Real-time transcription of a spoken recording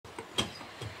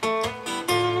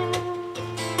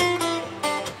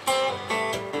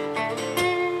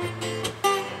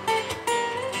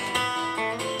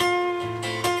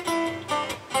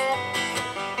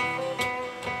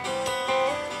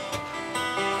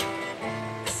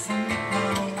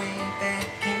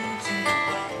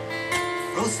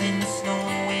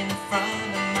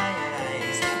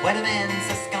Weatherman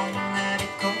says gonna be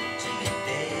cold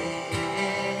today.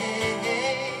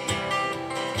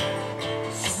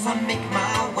 So I make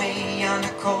my way on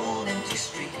the cold, empty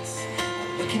streets,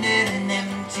 looking at an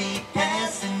empty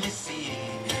passenger seat.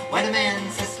 Weatherman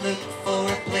says look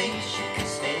for a place you can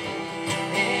stay.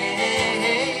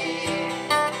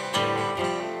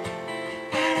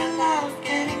 But I love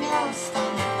getting lost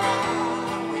on the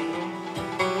highway,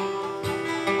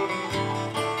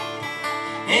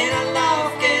 and I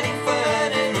love getting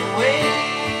further away.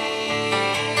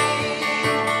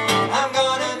 I'm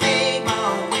gonna make my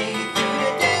way through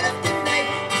the dead of the night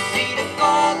to see the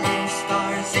falling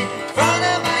stars in front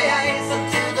of my eyes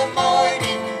until the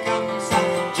morning comes.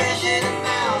 I'll treasure the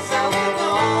miles I will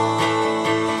go.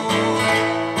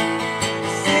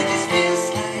 'Cause it just feels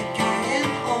like I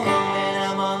am home when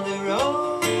I'm on the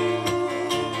road.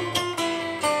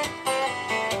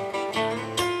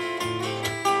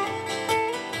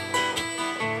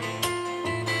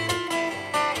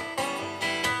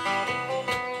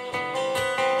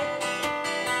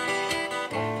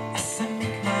 As I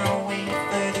make my way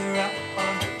further up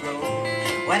on the road,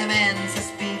 Weatherman says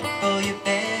people, you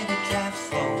better drive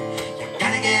slow. You're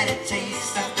gonna get a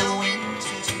taste of the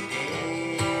winter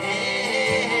today.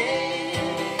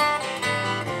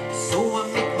 So I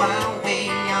make my way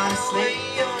on a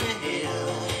sleigh on a hill,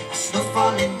 snow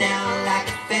falling down like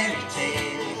a fairy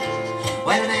tale.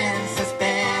 Weatherman says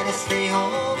better stay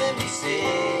home and be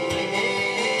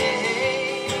safe.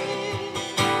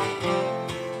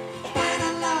 But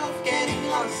I love getting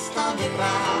lost on the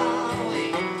bow.